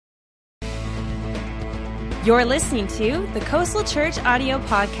You're listening to the Coastal Church Audio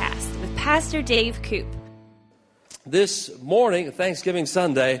Podcast with Pastor Dave Koop. This morning, Thanksgiving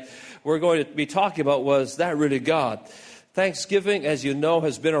Sunday, we're going to be talking about, was that really God? Thanksgiving, as you know,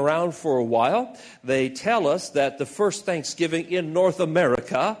 has been around for a while. They tell us that the first Thanksgiving in North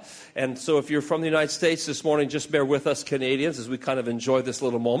America, and so if you're from the United States this morning, just bear with us Canadians as we kind of enjoy this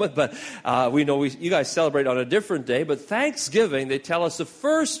little moment. But we know you guys celebrate on a different day. But Thanksgiving, they tell us the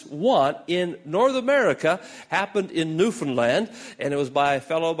first one in North America happened in Newfoundland, and it was by a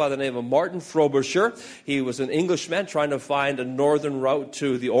fellow by the name of Martin Frobisher. He was an Englishman trying to find a northern route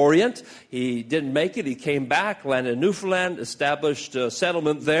to the Orient. He didn't make it. He came back, landed in Newfoundland, established a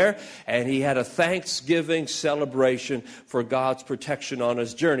settlement there, and he had a Thanksgiving celebration for God's protection on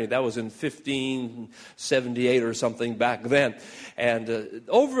his journey. That was in 1578 or something back then. And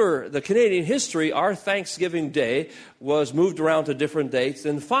over the Canadian history, our Thanksgiving Day was moved around to different dates.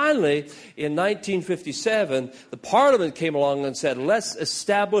 And finally, in 1957, the Parliament came along and said, let's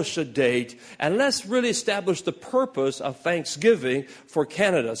establish a date and let's really establish the purpose of Thanksgiving for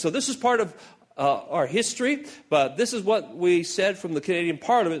Canada. So this is part of our history, but this is what we said from the Canadian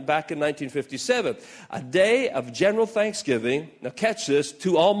Parliament back in 1957. A day of general thanksgiving, now catch this,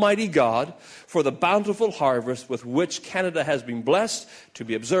 to Almighty God for the bountiful harvest with which Canada has been blessed, to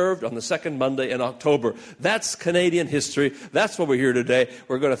be observed on the second Monday in October. That's Canadian history. That's what we're here today.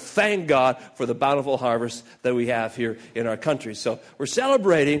 We're going to thank God for the bountiful harvest that we have here in our country. So we're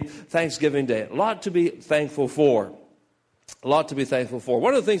celebrating Thanksgiving Day. A lot to be thankful for. A lot to be thankful for.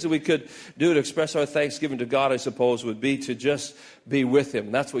 One of the things that we could do to express our thanksgiving to God, I suppose, would be to just be with Him.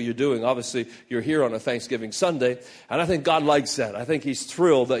 And that's what you're doing. Obviously, you're here on a Thanksgiving Sunday, and I think God likes that. I think He's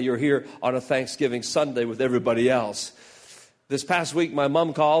thrilled that you're here on a Thanksgiving Sunday with everybody else. This past week, my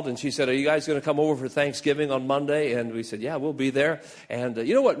mom called, and she said, are you guys going to come over for Thanksgiving on Monday? And we said, yeah, we'll be there. And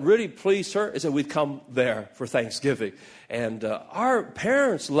you know what really pleased her is that we'd come there for Thanksgiving. And our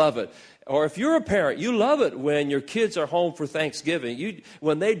parents love it. Or if you're a parent, you love it when your kids are home for Thanksgiving.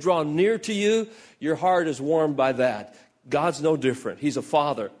 When they draw near to you, your heart is warmed by that. God's no different. He's a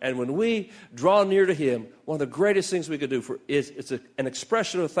father. And when we draw near to Him, one of the greatest things we could do is an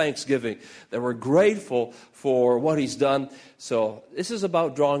expression of thanksgiving, that we're grateful for what He's done. So this is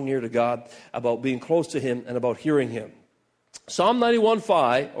about drawing near to God, about being close to Him, and about hearing Him. Psalm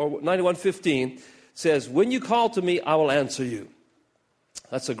 91:5 or 91:15 says, when you call to me, I will answer you.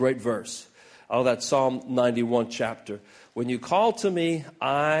 That's a great verse out of that Psalm 91 chapter. When you call to me,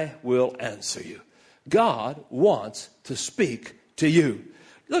 I will answer you. God wants to speak to you.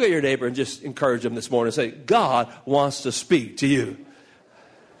 Look at your neighbor and just encourage him this morning and say, God wants to speak to you.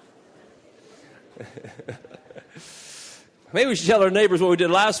 Maybe we should tell our neighbors what we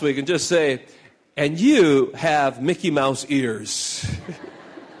did last week and just say, and you have Mickey Mouse ears.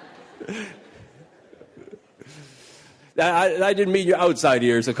 I didn't mean your outside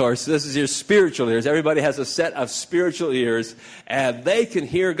ears, of course. This is your spiritual ears. Everybody has a set of spiritual ears, and they can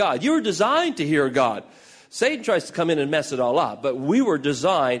hear God. You were designed to hear God. Satan tries to come in and mess it all up, but we were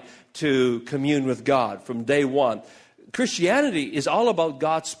designed to commune with God from day one. Christianity is all about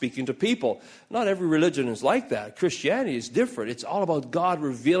God speaking to people. Not every religion is like that. Christianity is different. It's all about God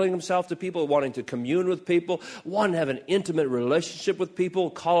revealing Himself to people, wanting to commune with people, wanting to have an intimate relationship with people.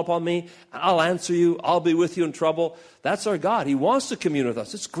 Call upon me, I'll answer you, I'll be with you in trouble. That's our God. He wants to commune with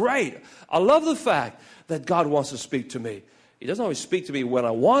us. It's great. I love the fact that God wants to speak to me. He doesn't always speak to me when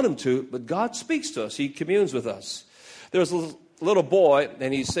I want Him to, but God speaks to us. He communes with us. There's a little boy,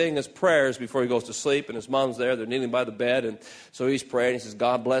 and he's saying his prayers before he goes to sleep, and his mom's there. They're kneeling by the bed, and so he's praying. He says,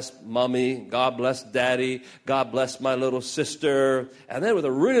 God bless Mommy, God bless Daddy, God bless my little sister. And then with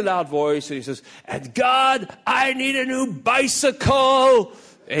a really loud voice, he says, and God, I need a new bicycle.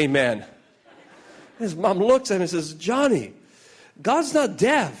 Amen. His mom looks at him and says, Johnny, God's not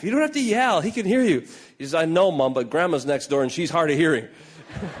deaf. You don't have to yell. He can hear you. He says, I know, Mom, but Grandma's next door, and she's hard of hearing.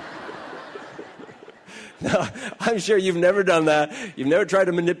 Now, I'm sure you've never done that. You've never tried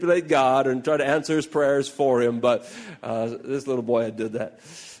to manipulate God and try to answer His prayers for Him, but this little boy did that.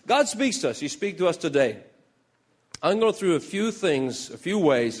 God speaks to us. He speaks to us today. I'm going through a few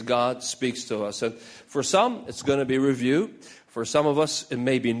ways God speaks to us. And for some, it's going to be review. For some of us, it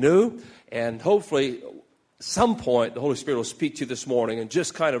may be new. And hopefully, at some point, the Holy Spirit will speak to you this morning and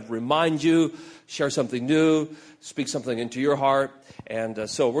just kind of remind you, share something new, speak something into your heart. And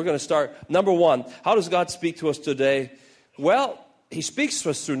so we're going to start. Number one, how does God speak to us today? Well, He speaks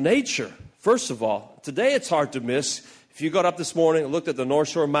to us through nature. First of all, today it's hard to miss. If you got up this morning and looked at the North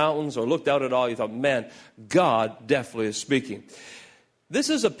Shore Mountains or looked out at all, you thought, man, God definitely is speaking. This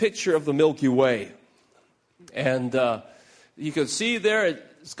is a picture of the Milky Way. And you can see there,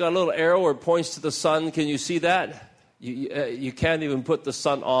 it's got a little arrow where it points to the sun. Can you see that? You can't even put the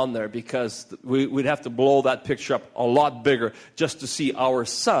sun on there because we'd have to blow that picture up a lot bigger just to see our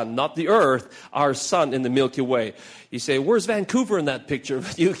sun, not the earth, our sun in the Milky Way. You say, where's Vancouver in that picture?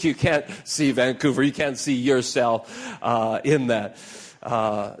 You can't see Vancouver. You can't see yourself in that.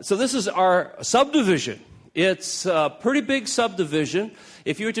 So this is our subdivision. It's a pretty big subdivision.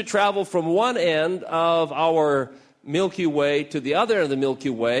 If you were to travel from one end of our Milky Way to the other end of the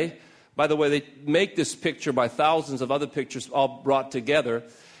Milky Way, by the way, they make this picture by thousands of other pictures all brought together.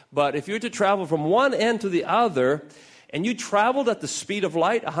 But if you were to travel from one end to the other, and you traveled at the speed of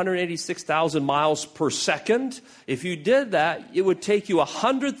light, 186,000 miles per second, if you did that, it would take you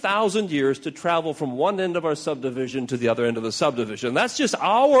 100,000 years to travel from one end of our subdivision to the other end of the subdivision. That's just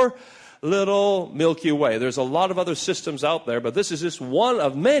our little Milky Way. There's a lot of other systems out there, but this is just one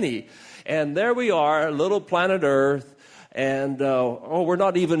of many. And there we are, little planet Earth. And, we're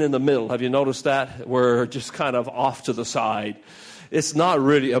not even in the middle. Have you noticed that? We're just kind of off to the side. It's not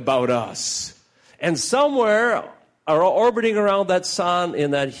really about us. And somewhere orbiting around that sun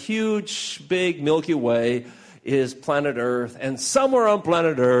in that huge, big Milky Way is planet Earth. And somewhere on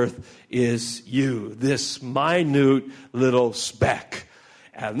planet Earth is you, this minute little speck.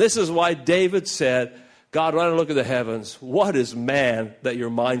 And this is why David said, God, when I look at the heavens, what is man that you're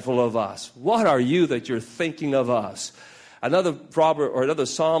mindful of us? What are you that you're thinking of us? Another proverb or another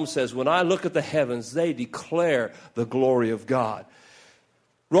psalm says, when I look at the heavens, they declare the glory of God.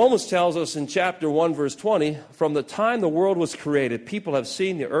 Romans tells us in chapter 1, verse 20, from the time the world was created, people have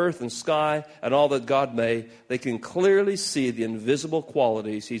seen the earth and sky and all that God made. They can clearly see the invisible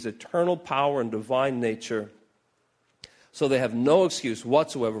qualities, His eternal power and divine nature. So they have no excuse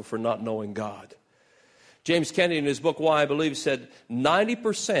whatsoever for not knowing God. James Kennedy, in his book, Why I Believe, said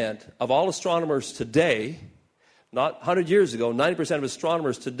 90% of all astronomers today, not 100 years ago, 90% of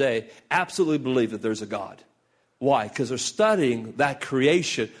astronomers today absolutely believe that there's a God. Why? Because they're studying that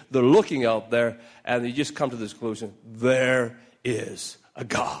creation. They're looking out there, and they just come to this conclusion. There is a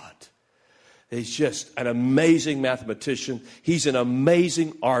God. He's just an amazing mathematician. He's an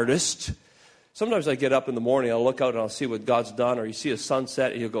amazing artist. Sometimes I get up in the morning, I'll look out and I'll see what God's done, or you see a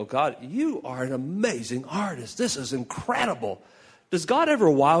sunset, and you go, God, you are an amazing artist. This is incredible. Does God ever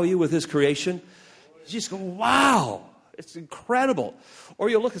wow you with His creation? You just go, wow, it's incredible. Or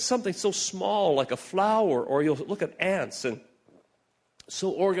you'll look at something so small like a flower, or you'll look at ants and so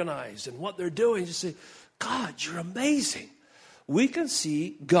organized and what they're doing. You say, God, you're amazing. We can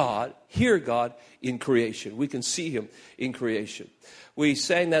see God, hear God in creation. We can see Him in creation. We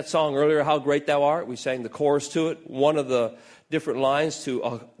sang that song earlier, How Great Thou Art. We sang the chorus to it. One of the different lines to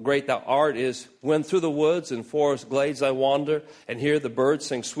How Great Thou Art is, when through the woods and forest glades I wander and hear the birds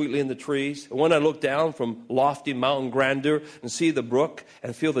sing sweetly in the trees. And when I look down from lofty mountain grandeur and see the brook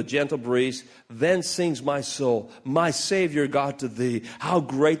and feel the gentle breeze, then sings my soul, my Savior God, to Thee, how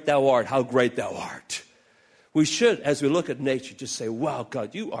great Thou art, how great Thou art. We should, as we look at nature, just say, wow,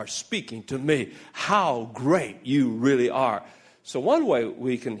 God, you are speaking to me. How great you really are. So one way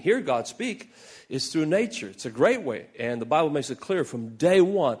we can hear God speak is through nature. It's a great way. And the Bible makes it clear from day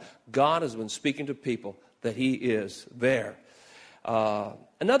one, God has been speaking to people that He is there.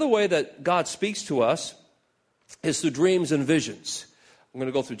 Another way that God speaks to us is through dreams and visions. I'm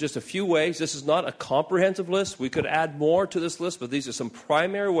going to go through just a few ways. This is not a comprehensive list. We could add more to this list, but these are some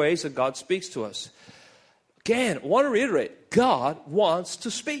primary ways that God speaks to us. Again, I want to reiterate, God wants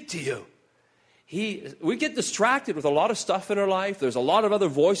to speak to you. We get distracted with a lot of stuff in our life. There's a lot of other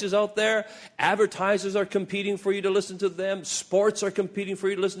voices out there. Advertisers are competing for you to listen to them. Sports are competing for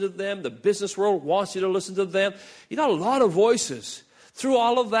you to listen to them. The business world wants you to listen to them. You got a lot of voices. Through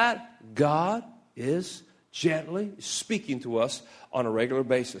all of that, God is gently speaking to us on a regular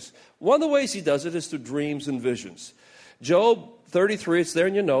basis. One of the ways He does it is through dreams and visions. Job 33, it's there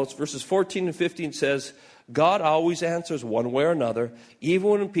in your notes, verses 14 and 15 says, God always answers one way or another, even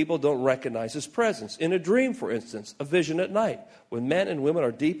when people don't recognize His presence. In a dream, for instance, a vision at night, when men and women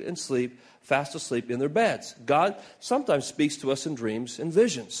are deep in sleep, fast asleep in their beds. God sometimes speaks to us in dreams and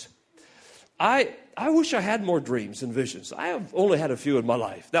visions. I wish I had more dreams and visions. I have only had a few in my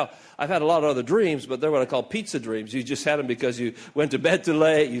life. Now, I've had a lot of other dreams, but they're what I call pizza dreams. You just had them because you went to bed too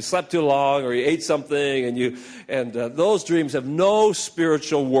late, you slept too long, or you ate something, and those dreams have no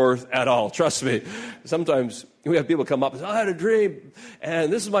spiritual worth at all. Trust me. Sometimes we have people come up and say, I had a dream,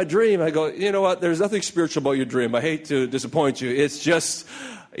 and this is my dream. I go, you know what? There's nothing spiritual about your dream. I hate to disappoint you. It's just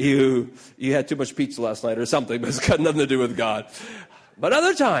you had too much pizza last night or something, but it's got nothing to do with God. But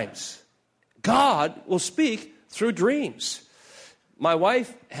other times, God will speak through dreams. My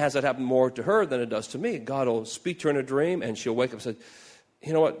wife has it happen more to her than it does to me. God will speak to her in a dream, and she'll wake up and say,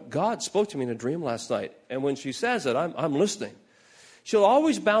 you know what, God spoke to me in a dream last night. And when she says it, I'm listening. She'll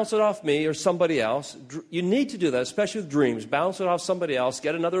always bounce it off me or somebody else. You need to do that, especially with dreams. Bounce it off somebody else,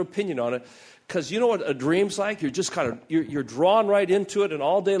 get another opinion on it. Because you know what a dream's like? You're just you're drawn right into it, and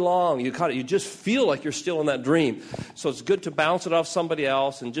all day long you just feel like you're still in that dream. So it's good to bounce it off somebody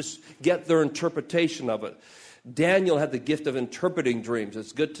else and just get their interpretation of it. Daniel had the gift of interpreting dreams.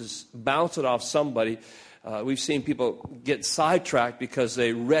 It's good to bounce it off somebody. We've seen people get sidetracked because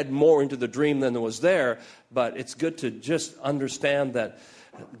they read more into the dream than was there, but it's good to just understand that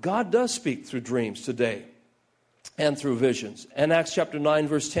God does speak through dreams today and through visions. In Acts chapter 9,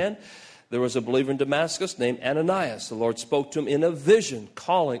 verse 10, there was a believer in Damascus named Ananias. The Lord spoke to him in a vision,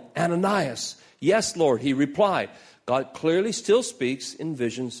 calling, "Ananias." "Yes, Lord," he replied. God clearly still speaks in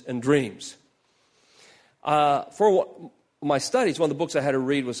visions and dreams. For my studies, one of the books I had to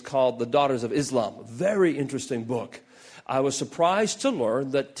read was called The Daughters of Islam. A very interesting book. I was surprised to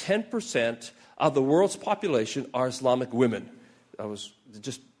learn that 10% of the world's population are Islamic women.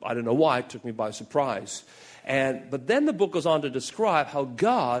 I don't know why, it took me by surprise. But then the book goes on to describe how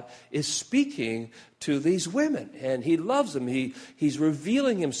God is speaking to these women. And He loves them. He's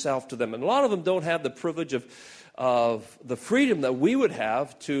revealing Himself to them. And a lot of them don't have the privilege of the freedom that we would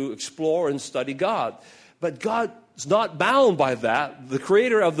have to explore and study God. But God is not bound by that. The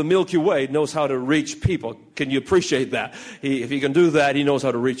creator of the Milky Way knows how to reach people. Can you appreciate that? If He can do that, He knows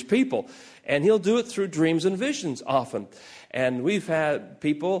how to reach people. And He'll do it through dreams and visions often. And we've had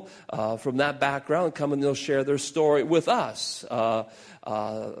people from that background come and they'll share their story with us.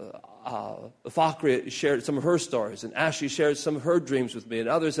 Fakhri shared some of her stories, and Ashley shared some of her dreams with me, and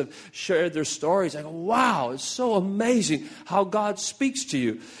others have shared their stories. I go, wow, it's so amazing how God speaks to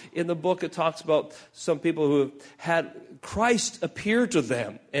you. In the book, it talks about some people who have had Christ appear to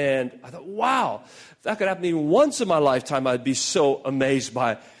them, and I thought, wow, if that could happen even once in my lifetime, I'd be so amazed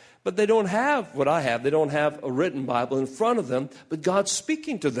by it. But they don't have what I have. They don't have a written Bible in front of them, but God's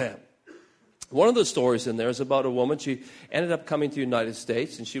speaking to them. One of the stories in there is about a woman. She ended up coming to the United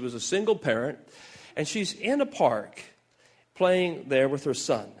States, and she was a single parent, and she's in a park playing there with her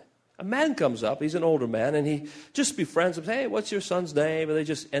son. A man comes up. He's an older man, and he just befriends him. Hey, what's your son's name? And they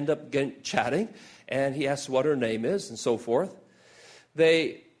just end up chatting, and he asks what her name is and so forth.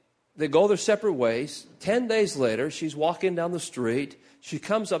 They go their separate ways. 10 days later, she's walking down the street. She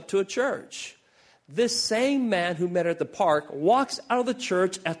comes up to a church. This same man who met her at the park walks out of the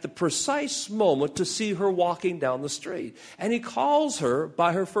church at the precise moment to see her walking down the street. And he calls her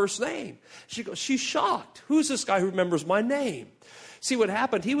by her first name. She's shocked. Who's this guy who remembers my name? See, what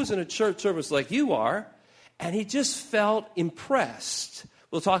happened, he was in a church service like you are, and he just felt impressed.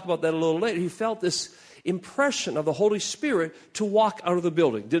 We'll talk about that a little later. He felt this impression of the Holy Spirit to walk out of the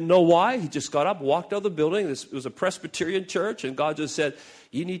building. Didn't know why. He just got up, walked out of the building. It was a Presbyterian church, and God just said,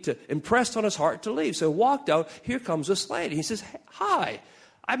 you need to, impressed on his heart to leave. So he walked out. Here comes this lady. He says, hi,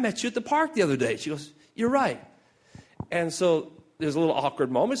 I met you at the park the other day. She goes, you're right. And so there's a little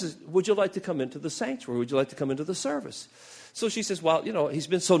awkward moment. He says, would you like to come into the sanctuary? Would you like to come into the service? So she says, well, he's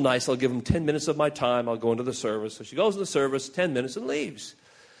been so nice. I'll give him 10 minutes of my time. I'll go into the service. So she goes to the service, 10 minutes, and leaves.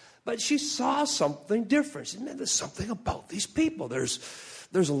 But she saw something different. She said, man, there's something about these people. There's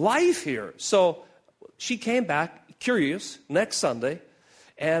life here. So she came back, curious, next Sunday,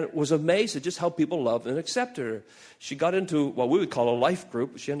 and was amazed at just how people loved and accepted her. She got into what we would call a life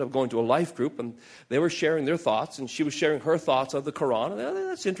group. She ended up going to a life group, and they were sharing their thoughts, and she was sharing her thoughts of the Quran. And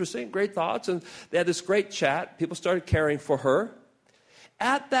that's interesting, great thoughts. And they had this great chat. People started caring for her.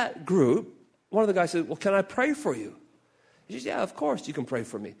 At that group, one of the guys said, well, can I pray for you? She said, yeah, of course you can pray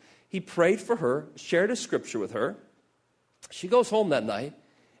for me. He prayed for her, shared a scripture with her. She goes home that night,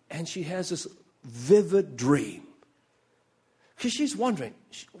 and she has this vivid dream. Because she's wondering,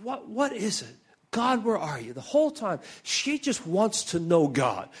 what is it? God, where are you? The whole time, she just wants to know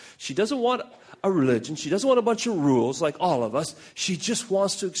God. She doesn't want a religion. She doesn't want a bunch of rules like all of us. She just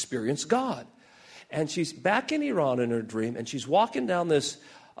wants to experience God. And she's back in Iran in her dream, and she's walking down this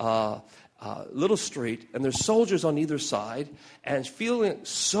little street, and there's soldiers on either side, and feeling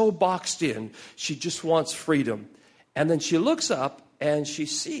so boxed in, she just wants freedom. And then she looks up, and she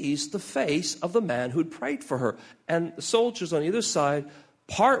sees the face of the man who'd prayed for her. And the soldiers on either side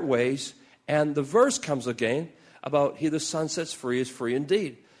part ways, and the verse comes again about he the Son sets free is free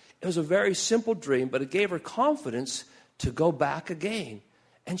indeed. It was a very simple dream, but it gave her confidence to go back again.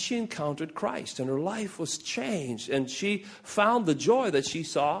 And she encountered Christ, and her life was changed, and she found the joy that she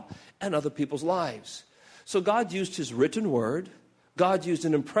saw in other people's lives. So God used His written word. God used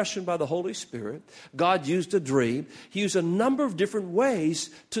an impression by the Holy Spirit. God used a dream. He used a number of different ways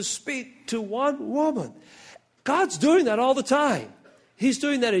to speak to one woman. God's doing that all the time. He's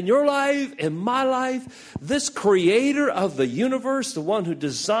doing that in your life, in my life. This creator of the universe, the one who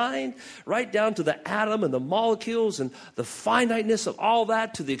designed right down to the atom and the molecules and the finiteness of all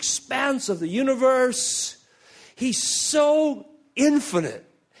that to the expanse of the universe. He's so infinite.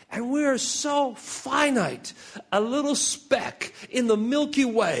 And we are so finite, a little speck in the Milky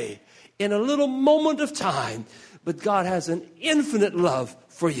Way, in a little moment of time. But God has an infinite love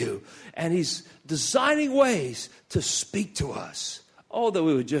for you. And He's designing ways to speak to us. Oh, that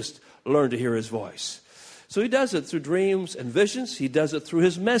we would just learn to hear His voice. So He does it through dreams and visions. He does it through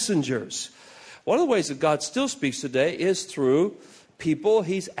His messengers. One of the ways that God still speaks today is through people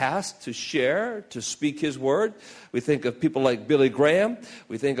He's asked to share, to speak His word. We think of people like Billy Graham.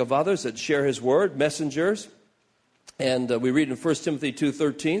 We think of others that share His word, messengers. And we read in 1 Timothy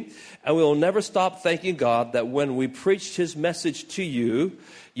 2:13, and we will never stop thanking God that when we preached His message to you,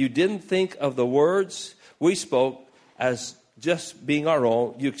 you didn't think of the words we spoke as just being our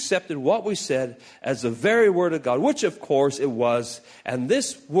own. You accepted what we said as the very word of God, which of course it was. And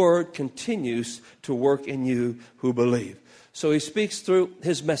this word continues to work in you who believe. So He speaks through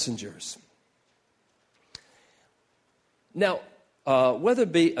His messengers. Now, whether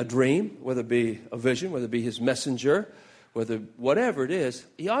it be a dream, whether it be a vision, whether it be His messenger, whatever it is,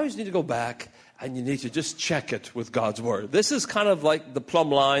 you always need to go back and you need to just check it with God's word. This is kind of like the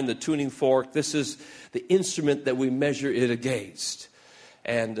plumb line, the tuning fork. This is the instrument that we measure it against.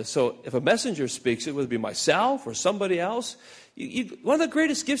 And so if a messenger speaks it, whether it be myself or somebody else, one of the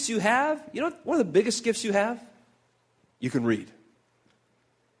greatest gifts you have, one of the biggest gifts you have, you can read.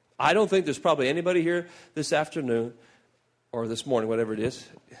 I don't think there's probably anybody here this afternoon or this morning, whatever it is.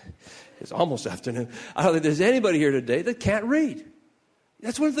 It's almost afternoon. I don't think there's anybody here today that can't read.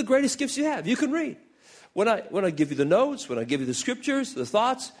 That's one of the greatest gifts you have. You can read. When I give you the notes, when I give you the scriptures, the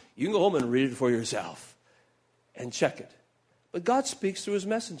thoughts, you can go home and read it for yourself and check it. But God speaks through His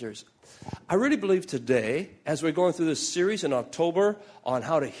messengers. I really believe today, as we're going through this series in October on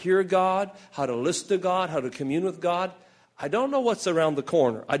how to hear God, how to listen to God, how to commune with God, I don't know what's around the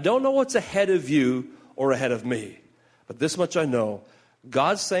corner. I don't know what's ahead of you or ahead of me. But this much I know.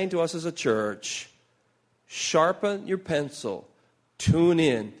 God's saying to us as a church, sharpen your pencil, tune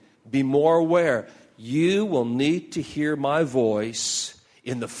in, be more aware. You will need to hear my voice.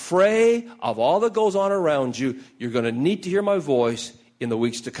 In the fray of all that goes on around you, you're going to need to hear my voice in the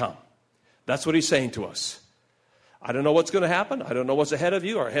weeks to come. That's what He's saying to us. I don't know what's going to happen. I don't know what's ahead of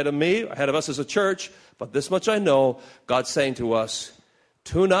you or ahead of me or ahead of us as a church. But this much I know, God's saying to us,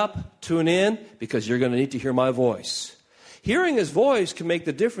 tune up, tune in, because you're going to need to hear my voice. Hearing His voice can make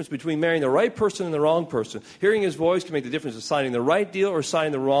the difference between marrying the right person and the wrong person. Hearing His voice can make the difference of signing the right deal or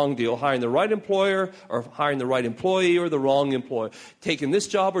signing the wrong deal, hiring the right employer or hiring the right employee or the wrong employee, taking this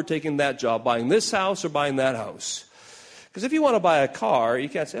job or taking that job, buying this house or buying that house. Because if you want to buy a car, you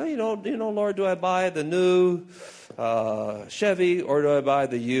can't say, Lord, do I buy the new Chevy or do I buy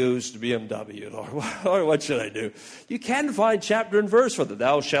the used BMW, Lord? Or what should I do? You can't find chapter and verse for that.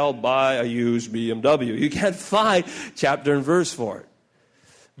 Thou shalt buy a used BMW. You can't find chapter and verse for it.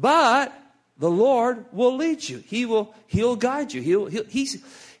 But the Lord will lead you. He'll guide you.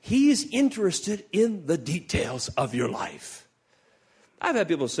 He's interested in the details of your life. I've had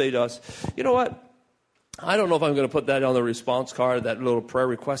people say to us, you know what? I don't know if I'm going to put that on the response card, that little prayer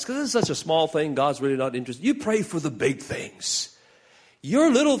request, because it's such a small thing. God's really not interested. You pray for the big things. Your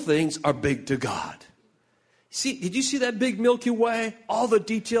little things are big to God. See, did you see that big Milky Way? All the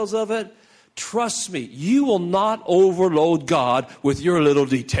details of it? Trust me, you will not overload God with your little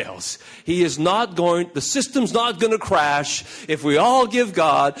details. The system's not going to crash if we all give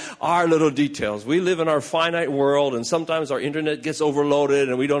God our little details. We live in our finite world, and sometimes our internet gets overloaded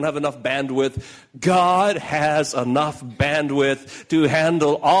and we don't have enough bandwidth. God has enough bandwidth to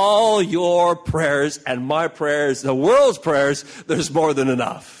handle all your prayers and my prayers, the world's prayers. There's more than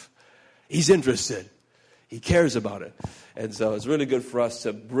enough. He's interested. He cares about it. And so it's really good for us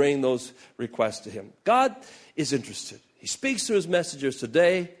to bring those requests to Him. God is interested. He speaks through His messengers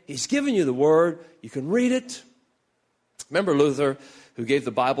today. He's given you the Word. You can read it. Remember Luther, who gave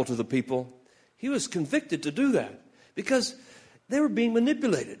the Bible to the people? He was convicted to do that because they were being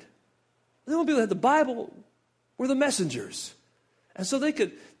manipulated. The only people who had the Bible were the messengers. And so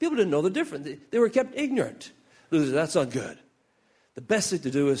people didn't know the difference. They were kept ignorant. Luther said, that's not good. The best thing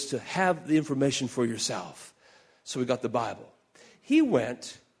to do is to have the information for yourself. So we got the Bible. He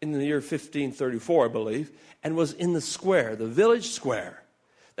went in the year 1534, I believe, and was in the square, the village square.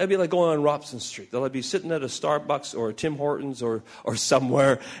 That'd be like going on Robson Street. They'll be sitting at a Starbucks or a Tim Hortons or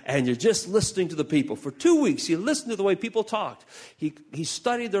somewhere, and you're just listening to the people. For 2 weeks, he listened to the way people talked. He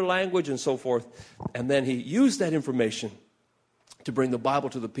studied their language and so forth, and then he used that information to bring the Bible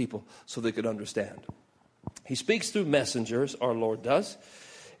to the people so they could understand. He speaks through messengers, our Lord does.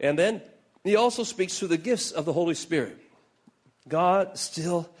 And then he also speaks through the gifts of the Holy Spirit. God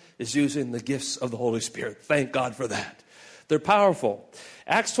still is using the gifts of the Holy Spirit. Thank God for that. They're powerful.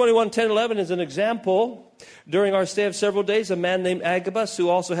 Acts 21:10-11 is an example. During our stay of several days, a man named Agabus, who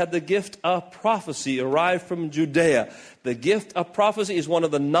also had the gift of prophecy, arrived from Judea. The gift of prophecy is one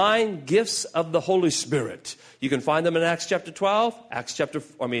of the 9 gifts of the Holy Spirit. You can find them in Acts chapter 12, 1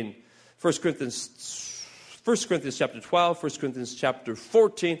 Corinthians chapter 12, 1 Corinthians chapter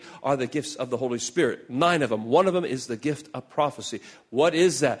 14 are the gifts of the Holy Spirit. 9 of them. One of them is the gift of prophecy. What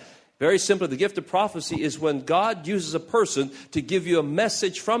is that? Very simply, the gift of prophecy is when God uses a person to give you a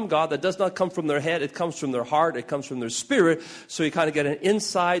message from God that does not come from their head. It comes from their heart. It comes from their spirit. So you kind of get an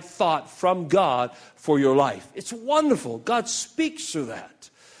inside thought from God for your life. It's wonderful. God speaks through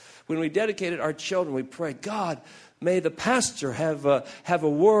that. When we dedicated our children, we prayed, God, may the pastor have a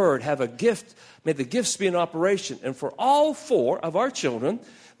word, have a gift. May the gifts be in operation. And for all 4 of our children,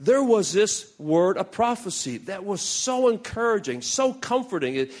 there was this word of prophecy that was so encouraging, so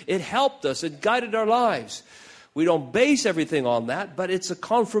comforting. It helped us. It guided our lives. We don't base everything on that, but it's a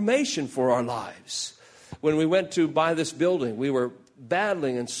confirmation for our lives. When we went to buy this building, we were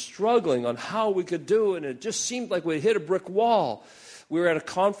battling and struggling on how we could do it, and it just seemed like we hit a brick wall. We were at a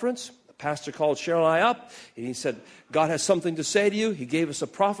conference. The pastor called Cheryl and I up, and he said, God has something to say to you. He gave us a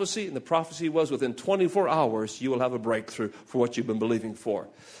prophecy, and the prophecy was within 24 hours, you will have a breakthrough for what you've been believing for.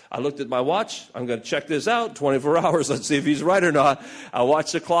 I looked at my watch. I'm going to check this out. 24 hours. Let's see if he's right or not. I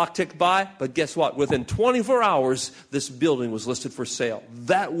watched the clock tick by. But guess what? Within 24 hours, this building was listed for sale.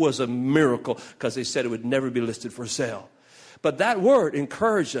 That was a miracle because they said it would never be listed for sale. But that word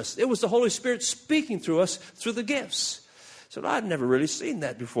encouraged us. It was the Holy Spirit speaking through us through the gifts. So I'd never really seen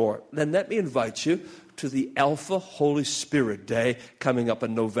that before. Then let me invite you to the Alpha Holy Spirit Day coming up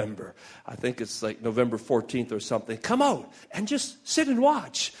in November. I think it's like November 14th or something. Come out and just sit and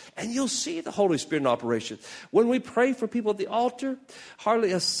watch, and you'll see the Holy Spirit in operation. When we pray for people at the altar,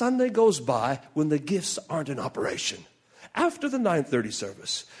 hardly a Sunday goes by when the gifts aren't in operation. After the 9:30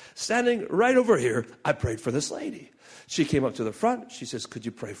 service, standing right over here, I prayed for this lady. She came up to the front. She says, could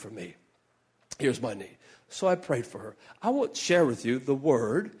you pray for me? Here's my need. So I prayed for her. I won't share with you the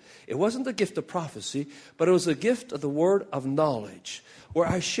word. It wasn't the gift of prophecy, but it was the gift of the word of knowledge, where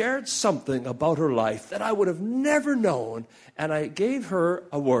I shared something about her life that I would have never known, and I gave her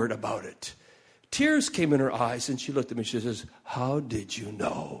a word about it. Tears came in her eyes, and she looked at me. She says, how did you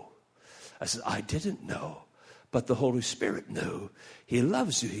know? I said, I didn't know, but the Holy Spirit knew. He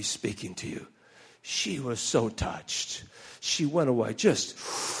loves you. He's speaking to you. She was so touched. She went away just...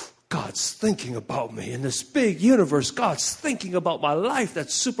 God's thinking about me in this big universe. God's thinking about my life.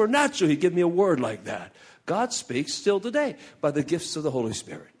 That's supernatural. He gave me a word like that. God speaks still today by the gifts of the Holy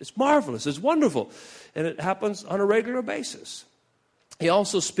Spirit. It's marvelous. It's wonderful. And it happens on a regular basis. He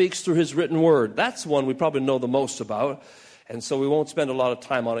also speaks through his written word. That's one we probably know the most about. And so we won't spend a lot of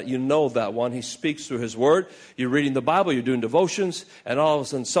time on it. You know that one. He speaks through his word. You're reading the Bible. You're doing devotions. And all of a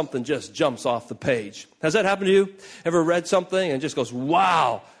sudden something just jumps off the page. Has that happened to you? Ever read something and just goes,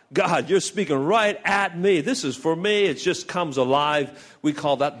 wow, God, you're speaking right at me. This is for me. It just comes alive. We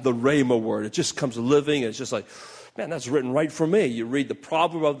call that the Rhema word. It just comes living. It's just like, man, that's written right for me. You read the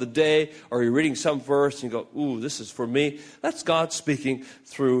proverb of the day, or you're reading some verse, and you go, ooh, this is for me. That's God speaking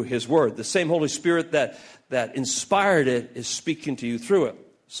through his word. The same Holy Spirit that inspired it is speaking to you through it.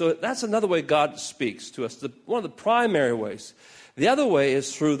 So that's another way God speaks to us, one of the primary ways. The other way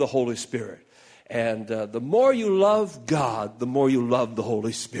is through the Holy Spirit. And the more you love God, the more you love the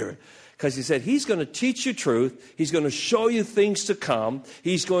Holy Spirit. Because he said he's going to teach you truth. He's going to show you things to come.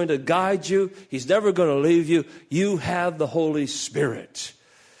 He's going to guide you. He's never going to leave you. You have the Holy Spirit.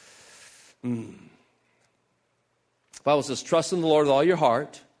 The Bible says, trust in the Lord with all your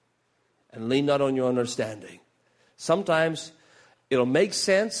heart and lean not on your understanding. Sometimes it'll make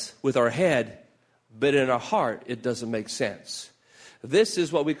sense with our head, but in our heart, it doesn't make sense. This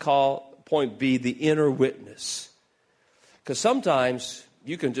is what we call, point B, the inner witness. Because sometimes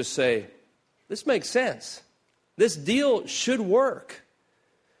you can just say, this makes sense. This deal should work.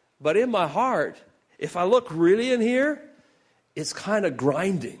 But in my heart, if I look really in here, it's kind of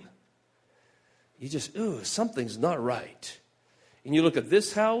grinding. You just, ooh, something's not right. And you look at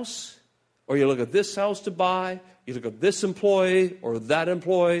this house, or you look at this house to buy, you look at this employee or that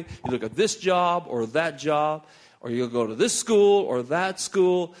employee, you look at this job or that job, or you'll go to this school or that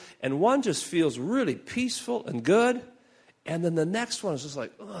school, and one just feels really peaceful and good, and then the next one is just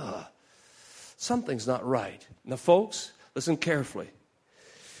like, ugh, something's not right. Now, folks, listen carefully.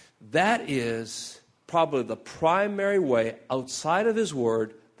 That is probably the primary way outside of His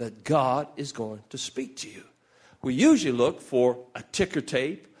Word that God is going to speak to you. We usually look for a ticker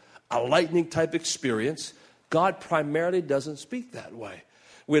tape, a lightning type experience. God primarily doesn't speak that way.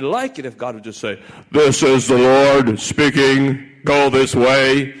 We'd like it if God would just say, "This is the Lord speaking, go this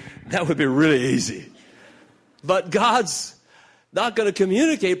way." That would be really easy. But God's not going to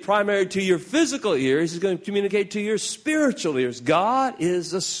communicate primarily to your physical ears. He's going to communicate to your spiritual ears. God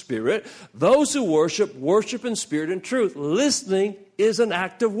is a spirit. Those who worship, worship in spirit and truth. Listening is an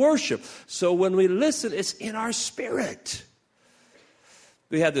act of worship. So when we listen, it's in our spirit.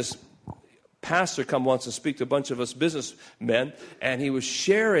 We had this pastor come once and speak to a bunch of us businessmen, and he was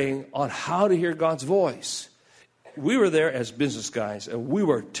sharing on how to hear God's voice. We were there as business guys, and we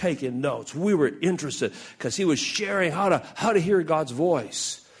were taking notes. We were interested because he was sharing how to hear God's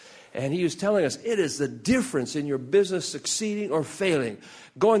voice. And he was telling us it is the difference in your business succeeding or failing,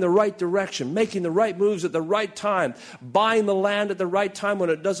 going the right direction, making the right moves at the right time, buying the land at the right time when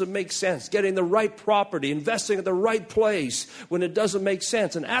it doesn't make sense, getting the right property, investing at the right place when it doesn't make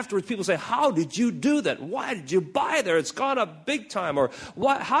sense. And afterwards people say, "How did you do that? Why did you buy there? It's gone up big time." Or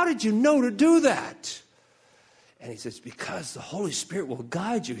how did you know to do that? And he says, because the Holy Spirit will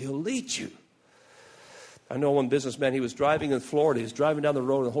guide you. He'll lead you. I know one businessman, he was driving in Florida. He was driving down the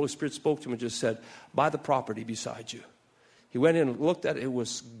road, and the Holy Spirit spoke to him and just said, "Buy the property beside you." He went in and looked at it. It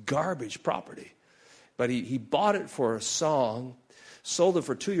was garbage property. But he bought it for a song, sold it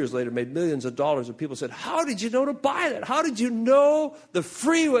for 2 years later, made millions of dollars. And people said, "How did you know to buy that? How did you know the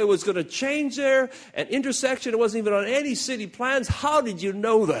freeway was going to change there? An intersection, it wasn't even on any city plans. How did you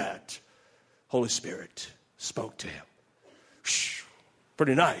know that?" Holy Spirit spoke to him.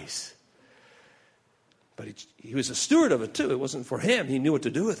 Pretty nice. But he was a steward of it too. It wasn't for him. He knew what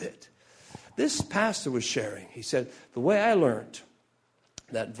to do with it. This pastor was sharing. He said, the way I learned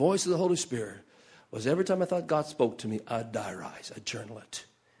that voice of the Holy Spirit was every time I thought God spoke to me, I'd diarize, I'd journal it.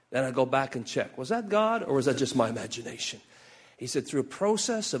 Then I'd go back and check. Was that God or was that just my imagination? He said, through a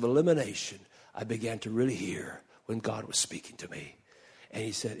process of elimination, I began to really hear when God was speaking to me. And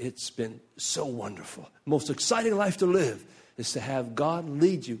he said, it's been so wonderful. Most exciting life to live is to have God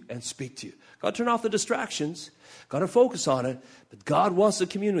lead you and speak to you. Got to turn off the distractions. Got to focus on it. But God wants to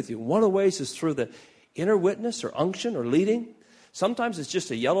commune with you. One of the ways is through the inner witness or unction or leading. Sometimes it's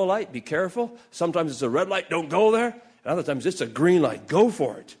just a yellow light. Be careful. Sometimes it's a red light. Don't go there. And other times it's a green light. Go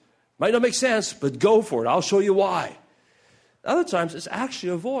for it. Might not make sense, but go for it. I'll show you why. Other times it's actually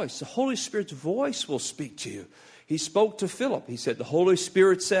a voice. The Holy Spirit's voice will speak to you. He spoke to Philip. He said, the Holy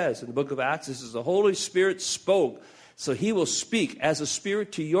Spirit says, in the book of Acts, this is the Holy Spirit spoke. So he will speak as a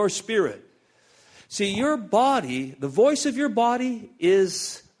spirit to your spirit. See, your body, the voice of your body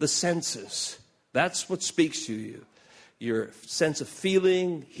is the senses. That's what speaks to you. Your sense of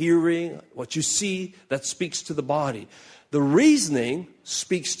feeling, hearing, what you see, that speaks to the body. The reasoning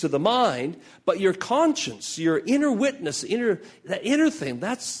speaks to the mind, but your conscience, your inner witness, that inner thing,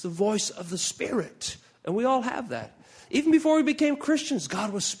 that's the voice of the Spirit. And we all have that. Even before we became Christians,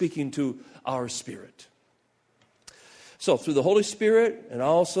 God was speaking to our spirit. So through the Holy Spirit and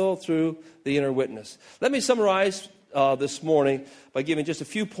also through the inner witness. Let me summarize this morning by giving just a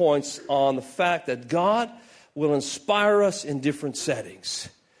few points on the fact that God will inspire us in different settings.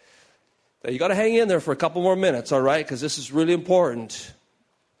 Now, you got to hang in there for a couple more minutes, all right? Because this is really important.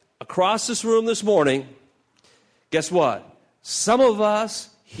 Across this room this morning, guess what? Some of us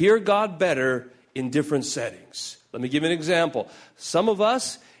hear God better in different settings. Let me give you an example. Some of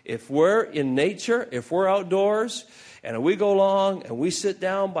us, if we're in nature, if we're outdoors, and we go along and we sit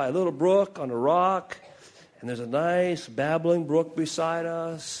down by a little brook on a rock, and there's a nice babbling brook beside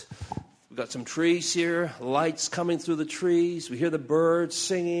us. We've got some trees here, lights coming through the trees. We hear the birds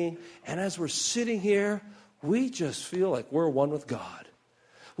singing. And as we're sitting here, we just feel like we're one with God.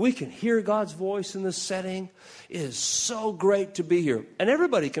 We can hear God's voice in this setting. It is so great to be here. And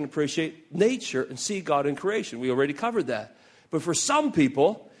everybody can appreciate nature and see God in creation. We already covered that. But for some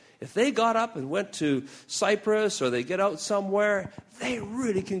people, if they got up and went to Cyprus or they get out somewhere, they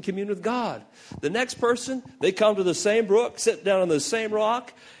really can commune with God. The next person, they come to the same brook, sit down on the same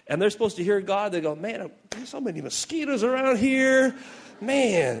rock, and they're supposed to hear God. They go, man, there's so many mosquitoes around here.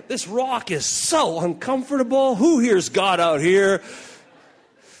 Man, this rock is so uncomfortable. Who hears God out here?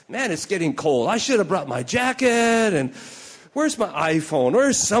 Man, it's getting cold. I should have brought my jacket. And where's my iPhone?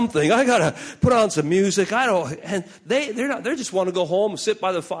 Where's something? I got to put on some music. And they just want to go home and sit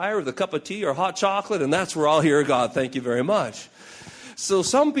by the fire with a cup of tea or hot chocolate, and that's where I'll hear God. Thank you very much. So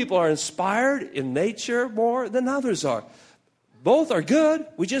some people are inspired in nature more than others are. Both are good.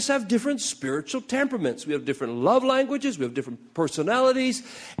 We just have different spiritual temperaments. We have different love languages. We have different personalities.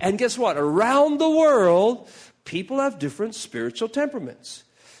 And guess what? Around the world, people have different spiritual temperaments.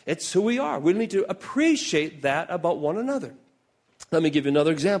 It's who we are. We need to appreciate that about one another. Let me give you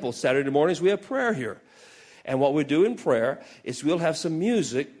another example. Saturday mornings, we have prayer here. And what we do in prayer is we'll have some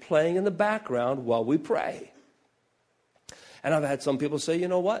music playing in the background while we pray. And I've had some people say, you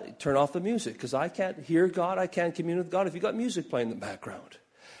know what, turn off the music because I can't hear God, I can't commune with God if you've got music playing in the background.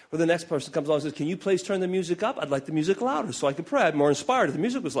 Or the next person comes along and says, can you please turn the music up? I'd like the music louder so I can pray. I'm more inspired if the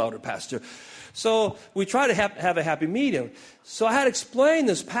music was louder, Pastor. So we try to have a happy medium. So I had to explain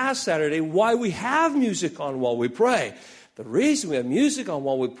this past Saturday why we have music on while we pray. The reason we have music on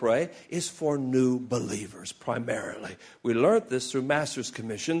while we pray is for new believers, primarily. We learned this through Master's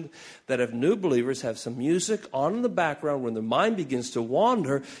Commission, that if new believers have some music on in the background, when their mind begins to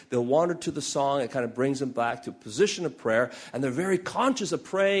wander, they'll wander to the song. It kind of brings them back to a position of prayer, and they're very conscious of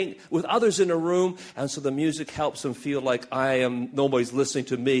praying with others in a room, and so the music helps them feel like nobody's listening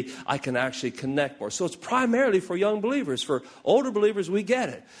to me. I can actually connect more. So it's primarily for young believers. For older believers, we get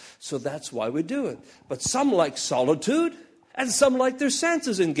it. So that's why we do it. But some like solitude, and some like their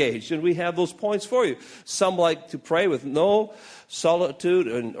senses engaged, and we have those points for you. Some like to pray with no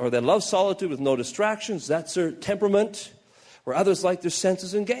solitude, or they love solitude with no distractions. That's their temperament. Or others like their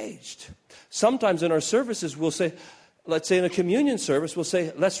senses engaged. Sometimes in our services, we'll say, let's say in a communion service, we'll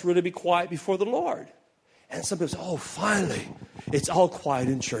say, let's really be quiet before the Lord. And some people say, oh, finally, it's all quiet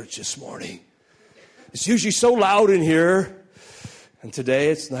in church this morning. It's usually so loud in here, and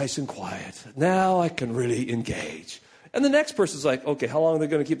today it's nice and quiet. Now I can really engage. And the next person's like, okay, how long are they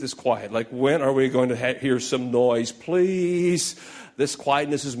going to keep this quiet? Like, when are we going to hear some noise? Please. This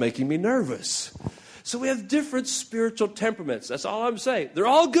quietness is making me nervous. So we have different spiritual temperaments. That's all I'm saying. They're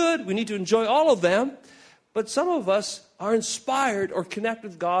all good. We need to enjoy all of them. But some of us are inspired or connect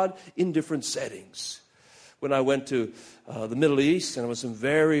with God in different settings. When I went to the Middle East, and it was some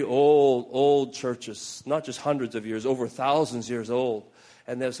very old churches, not just hundreds of years, over thousands of years old.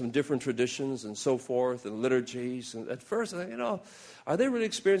 And they have some different traditions and so forth and liturgies. And at first, I thought, are they really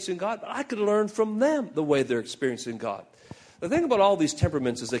experiencing God? But I could learn from them the way they're experiencing God. The thing about all these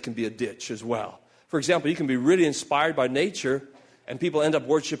temperaments is they can be a ditch as well. For example, you can be really inspired by nature, and people end up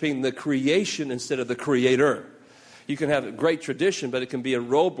worshiping the creation instead of the creator. You can have a great tradition, but it can be a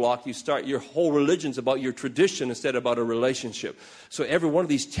roadblock. You start your whole religion's about your tradition instead of about a relationship. So every one of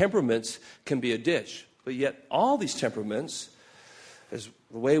these temperaments can be a ditch. But yet all these temperaments is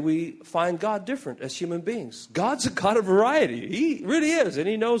the way we find God different as human beings. God's a God of variety. He really is. And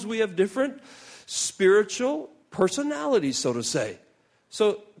He knows we have different spiritual personalities, so to say.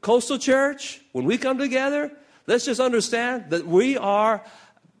 So, Coastal Church, when we come together, let's just understand that we are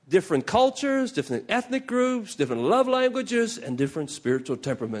different cultures, different ethnic groups, different love languages, and different spiritual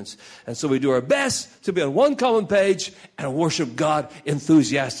temperaments. And so we do our best to be on one common page and worship God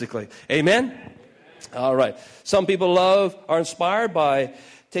enthusiastically. Amen? All right. Some people are inspired by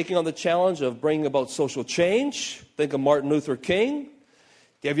taking on the challenge of bringing about social change. Think of Martin Luther King.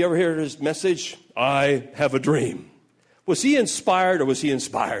 Have you ever heard his message, I have a dream? Was he inspired or was he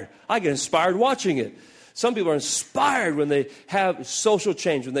inspired? I get inspired watching it. Some people are inspired when they have social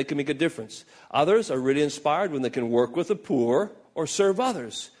change, when they can make a difference. Others are really inspired when they can work with the poor or serve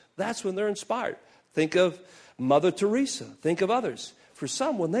others. That's when they're inspired. Think of Mother Teresa. Think of others. For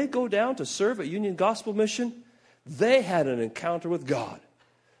some, when they go down to serve at Union Gospel Mission, they had an encounter with God.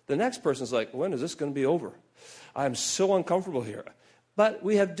 The next person's like, when is this going to be over? I'm so uncomfortable here. But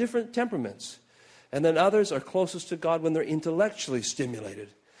we have different temperaments. And then others are closest to God when they're intellectually stimulated.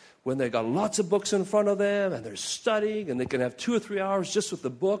 When they've got lots of books in front of them and they're studying and they can have 2 or 3 hours just with the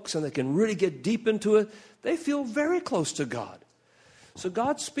books and they can really get deep into it, they feel very close to God. So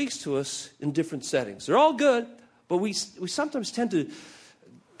God speaks to us in different settings. They're all good. But we sometimes tend to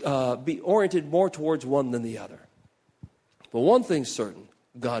be oriented more towards one than the other. But one thing's certain,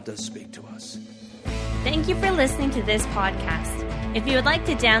 God does speak to us. Thank you for listening to this podcast. If you would like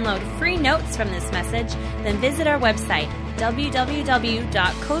to download free notes from this message, then visit our website,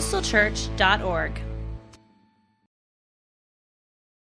 www.coastalchurch.org.